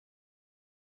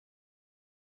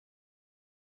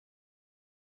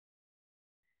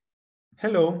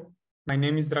Hello, my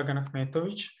name is Dragan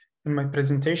Ahmetovic, and my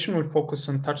presentation will focus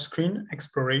on touchscreen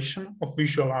exploration of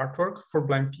visual artwork for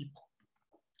blind people.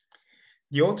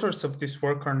 The authors of this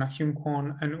work are Nahyun,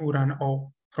 Kwon, and Uran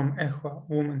from Ewha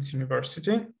Women's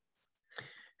University,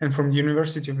 and from the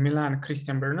University of Milan,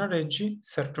 Cristian Bernareggi,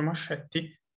 Sergio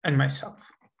Mascetti, and myself.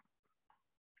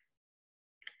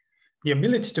 The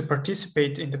ability to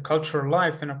participate in the cultural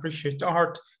life and appreciate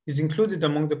art is included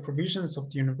among the provisions of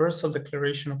the Universal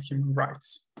Declaration of Human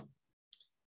Rights.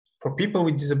 For people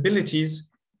with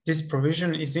disabilities, this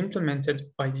provision is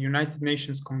implemented by the United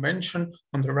Nations Convention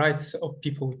on the Rights of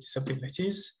People with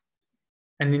Disabilities,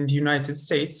 and in the United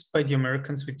States by the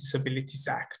Americans with Disabilities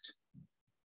Act.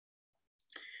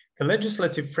 The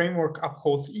legislative framework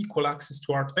upholds equal access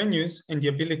to art venues and the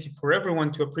ability for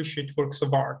everyone to appreciate works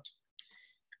of art.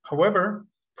 However,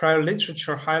 prior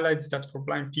literature highlights that for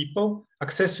blind people,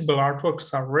 accessible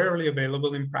artworks are rarely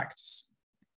available in practice.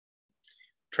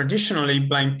 Traditionally,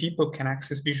 blind people can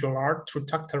access visual art through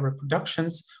tactile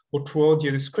reproductions or through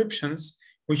audio descriptions,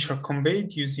 which are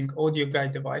conveyed using audio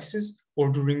guide devices or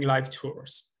during live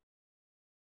tours.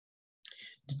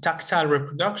 The tactile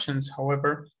reproductions,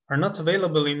 however, are not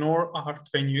available in all art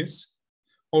venues,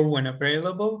 or when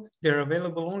available, they're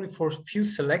available only for a few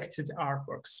selected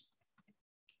artworks.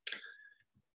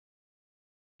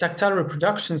 Tactile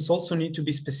reproductions also need to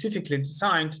be specifically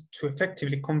designed to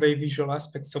effectively convey visual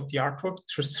aspects of the artwork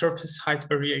through surface height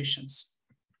variations.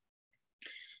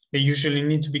 They usually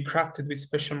need to be crafted with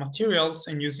special materials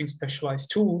and using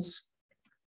specialized tools,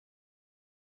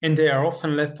 and they are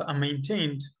often left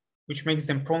unmaintained, which makes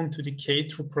them prone to decay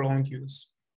through prolonged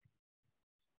use.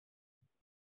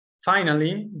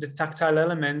 Finally, the tactile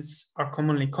elements are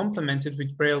commonly complemented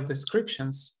with braille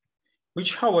descriptions,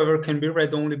 which, however, can be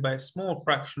read only by a small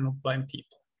fraction of blind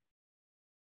people.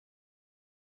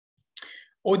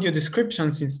 Audio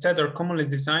descriptions instead are commonly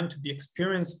designed to be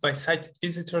experienced by sighted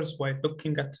visitors while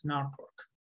looking at an artwork.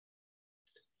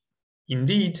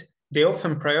 Indeed, they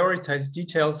often prioritize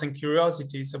details and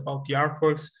curiosities about the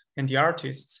artworks and the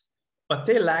artists, but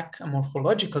they lack a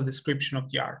morphological description of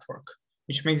the artwork,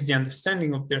 which makes the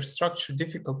understanding of their structure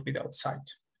difficult without sight.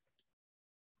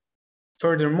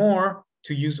 Furthermore,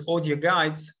 to use audio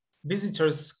guides,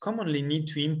 visitors commonly need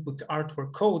to input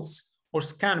artwork codes or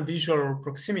scan visual or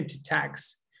proximity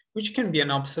tags, which can be an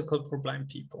obstacle for blind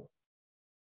people.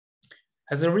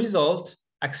 As a result,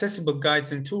 accessible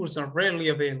guides and tours are rarely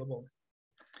available,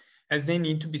 as they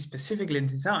need to be specifically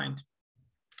designed.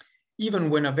 Even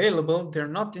when available, they're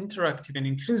not interactive and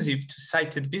inclusive to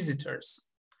sighted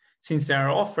visitors, since they are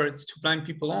offered to blind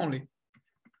people only.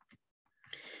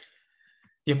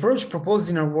 The approach proposed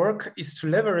in our work is to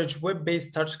leverage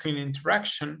web-based touchscreen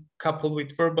interaction coupled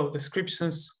with verbal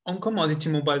descriptions on commodity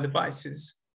mobile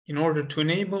devices in order to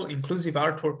enable inclusive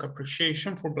artwork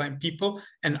appreciation for blind people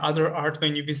and other art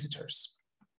venue visitors.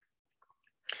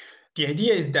 The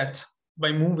idea is that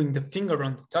by moving the finger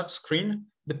on the touchscreen,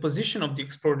 the position of the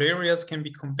explored areas can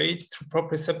be conveyed through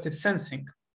proprioceptive sensing.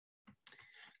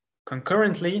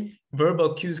 Concurrently,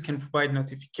 verbal cues can provide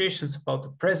notifications about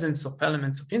the presence of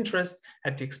elements of interest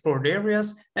at the explored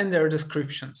areas and their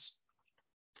descriptions.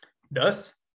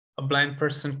 Thus, a blind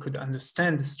person could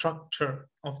understand the structure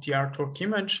of the artwork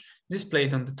image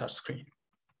displayed on the touchscreen.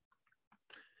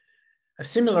 A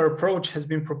similar approach has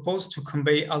been proposed to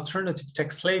convey alternative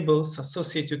text labels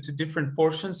associated to different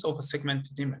portions of a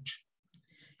segmented image.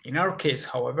 In our case,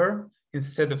 however,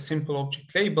 instead of simple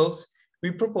object labels, we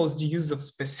propose the use of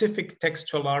specific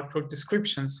textual artwork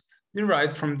descriptions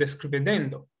derived from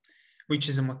Descrivedendo, which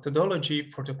is a methodology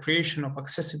for the creation of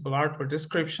accessible artwork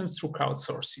descriptions through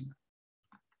crowdsourcing.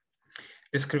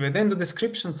 Descrivedendo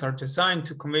descriptions are designed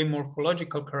to convey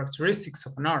morphological characteristics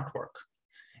of an artwork,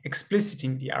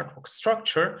 expliciting the artwork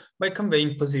structure by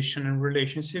conveying position and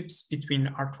relationships between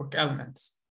artwork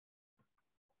elements.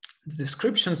 The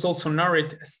descriptions also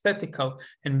narrate aesthetical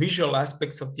and visual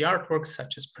aspects of the artwork,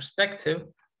 such as perspective,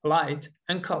 light,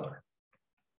 and color.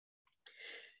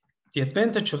 The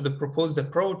advantage of the proposed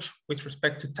approach with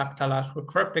respect to tactile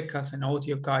artwork replicas and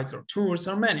audio guides or tours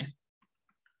are many.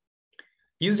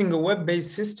 Using a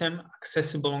web-based system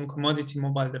accessible on commodity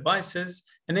mobile devices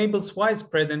enables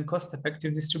widespread and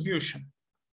cost-effective distribution.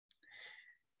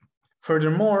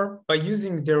 Furthermore, by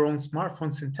using their own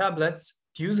smartphones and tablets,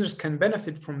 the users can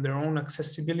benefit from their own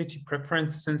accessibility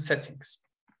preferences and settings.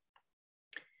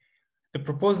 The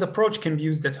proposed approach can be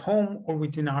used at home or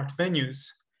within art venues,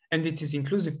 and it is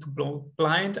inclusive to both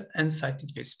blind and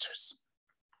sighted visitors.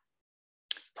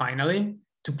 Finally,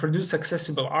 to produce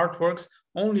accessible artworks,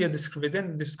 only a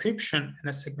Descrivedendo description and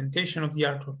a segmentation of the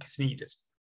artwork is needed.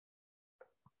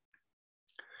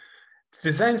 The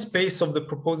design space of the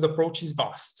proposed approach is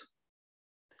vast.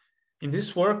 In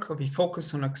this work, we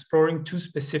focus on exploring two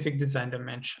specific design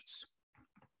dimensions.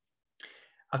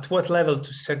 At what level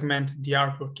to segment the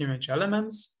artwork image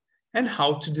elements, and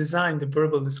how to design the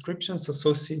verbal descriptions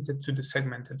associated to the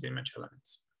segmented image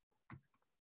elements.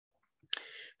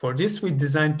 For this, we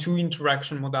designed two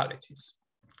interaction modalities.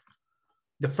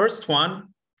 The first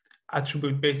one,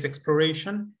 attribute-based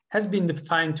exploration, has been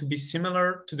defined to be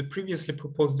similar to the previously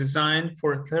proposed design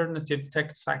for alternative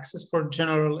text access for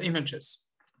general images.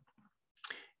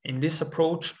 In this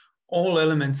approach, all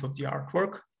elements of the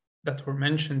artwork that were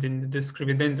mentioned in the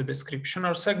descrividendo description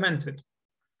are segmented.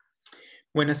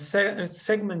 When a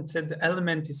segmented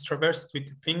element is traversed with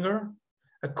the finger,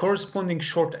 a corresponding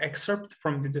short excerpt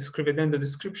from the descrividendo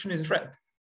description is read.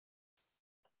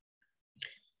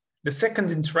 The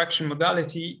second interaction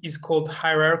modality is called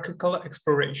hierarchical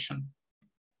exploration.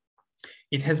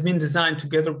 It has been designed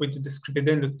together with the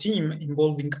descrividendo team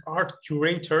involving art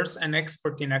curators and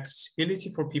experts in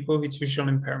accessibility for people with visual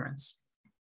impairments.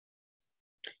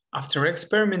 After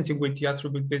experimenting with the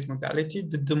attribute-based modality,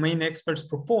 the domain experts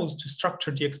proposed to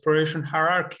structure the exploration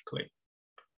hierarchically.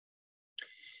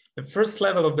 The first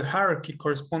level of the hierarchy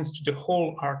corresponds to the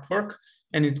whole artwork,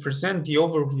 and it presents the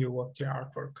overview of the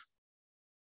artwork.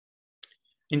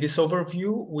 In this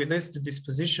overview, we list the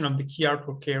disposition of the key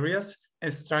artwork areas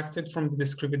extracted from the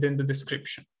descrividendo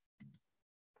description.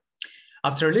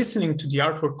 After listening to the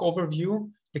artwork overview,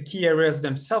 the key areas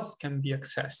themselves can be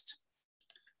accessed.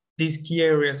 These key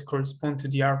areas correspond to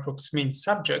the artwork's main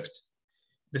subject,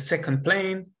 the second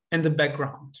plane, and the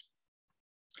background.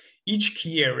 Each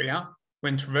key area,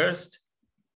 when traversed,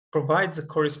 provides a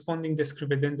corresponding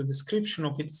descrividendo description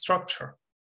of its structure.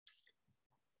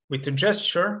 With a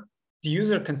gesture, the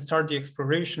user can start the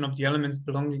exploration of the elements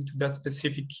belonging to that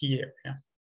specific key area.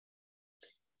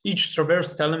 Each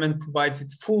traversed element provides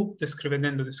its full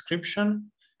descrividendo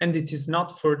description, and it is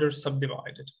not further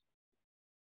subdivided.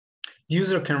 The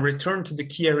user can return to the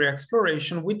key area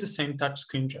exploration with the same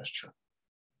touchscreen gesture.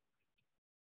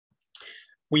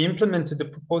 We implemented the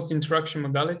proposed interaction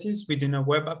modalities within a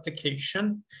web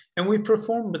application, and we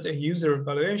performed a user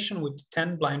evaluation with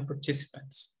 10 blind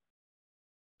participants.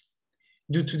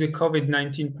 Due to the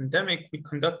COVID-19 pandemic, we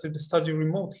conducted the study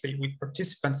remotely, with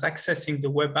participants accessing the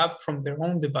web app from their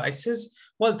own devices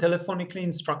while telephonically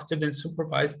instructed and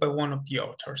supervised by one of the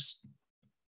authors.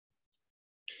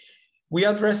 We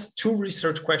addressed two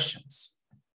research questions.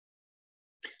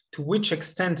 To which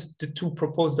extent the two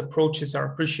proposed approaches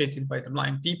are appreciated by the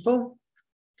blind people,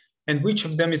 and which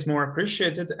of them is more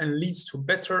appreciated and leads to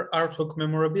better artwork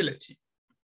memorability.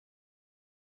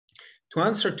 To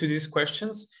answer to these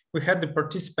questions, we had the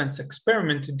participants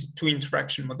experiment the two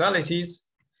interaction modalities,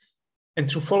 and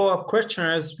through follow-up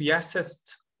questionnaires, we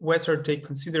assessed whether they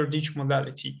considered each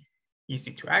modality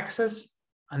easy to access,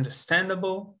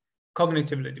 understandable,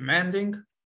 cognitively demanding,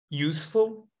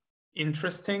 useful,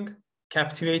 interesting,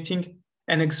 captivating,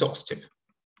 and exhaustive.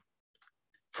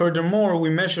 Furthermore, we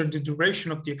measured the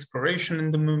duration of the exploration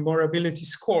and the memorability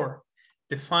score,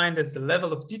 defined as the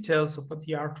level of details of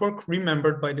the artwork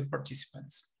remembered by the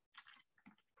participants.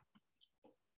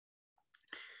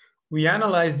 We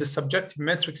analyzed the subjective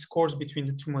metric scores between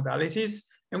the two modalities,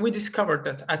 and we discovered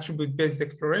that attribute-based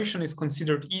exploration is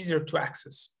considered easier to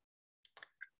access.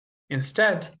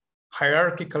 Instead,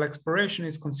 hierarchical exploration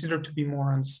is considered to be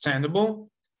more understandable,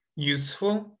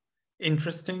 useful,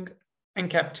 interesting, and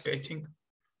captivating.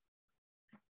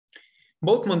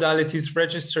 Both modalities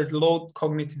registered low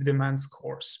cognitive demand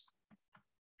scores.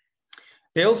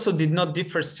 They also did not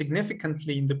differ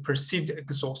significantly in the perceived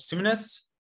exhaustiveness,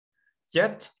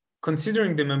 yet,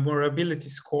 considering the memorability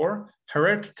score,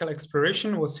 hierarchical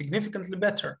exploration was significantly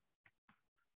better.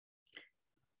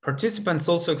 Participants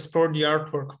also explored the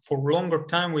artwork for a longer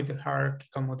time with the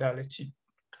hierarchical modality.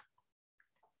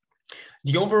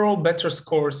 The overall better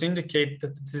scores indicate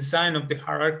that the design of the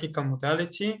hierarchical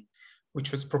modality,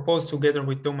 which was proposed together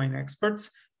with domain experts,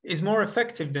 is more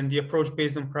effective than the approach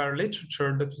based on prior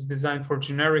literature that was designed for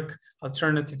generic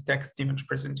alternative text image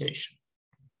presentation.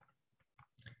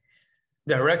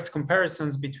 Direct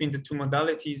comparisons between the two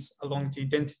modalities along the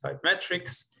identified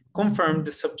metrics confirmed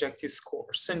the subjective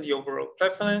scores, and the overall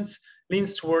preference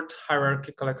leans toward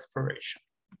hierarchical exploration.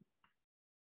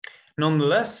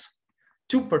 Nonetheless,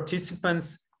 two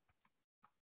participants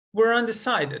were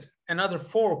undecided. Another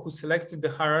 4 who selected the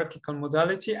hierarchical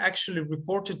modality actually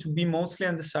reported to be mostly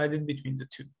undecided between the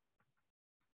two.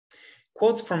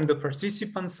 Quotes from the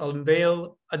participants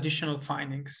unveil additional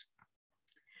findings.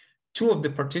 2 of the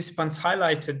participants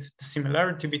highlighted the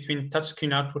similarity between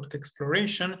touchscreen artwork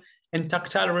exploration and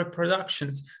tactile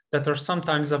reproductions that are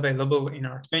sometimes available in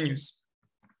art venues.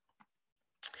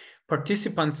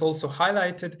 Participants also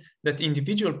highlighted that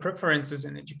individual preferences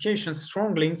and education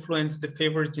strongly influence the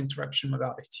favorite interaction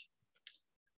modality.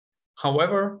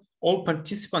 However, all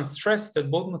participants stressed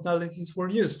that both modalities were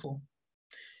useful,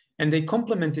 and they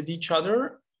complemented each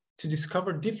other to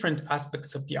discover different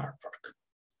aspects of the artwork.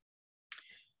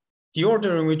 The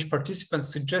order in which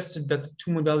participants suggested that the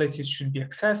two modalities should be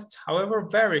accessed, however,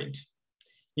 varied.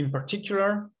 In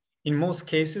particular, in most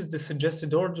cases, the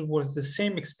suggested order was the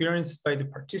same experienced by the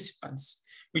participants,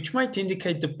 which might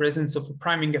indicate the presence of a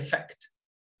priming effect.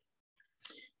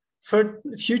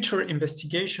 Future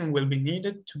investigation will be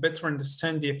needed to better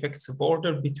understand the effects of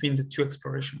order between the two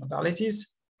exploration modalities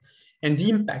and the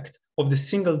impact of the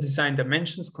single design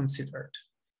dimensions considered,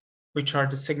 which are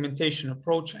the segmentation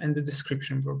approach and the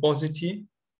description verbosity,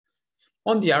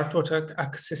 on the artwork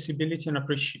accessibility and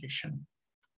appreciation.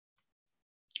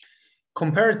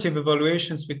 Comparative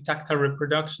evaluations with tactile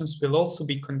reproductions will also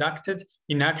be conducted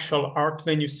in actual art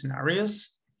venue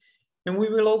scenarios, and we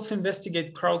will also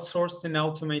investigate crowdsourced and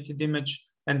automated image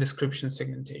and description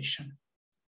segmentation.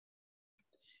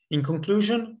 In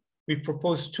conclusion, we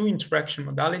propose two interaction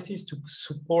modalities to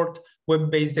support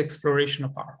web-based exploration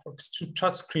of artworks through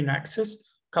touchscreen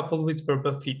access coupled with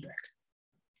verbal feedback.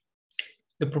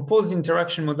 The proposed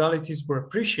interaction modalities were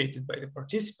appreciated by the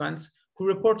participants, who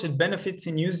reported benefits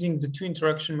in using the two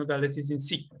interaction modalities in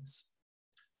sequence.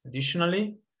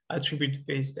 Additionally,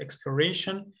 attribute-based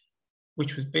exploration,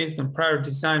 which was based on prior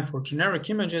design for generic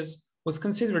images, was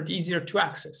considered easier to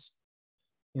access.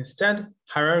 Instead,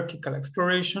 hierarchical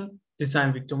exploration,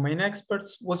 designed with domain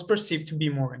experts, was perceived to be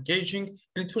more engaging,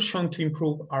 and it was shown to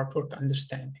improve artwork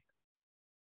understanding.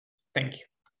 Thank you.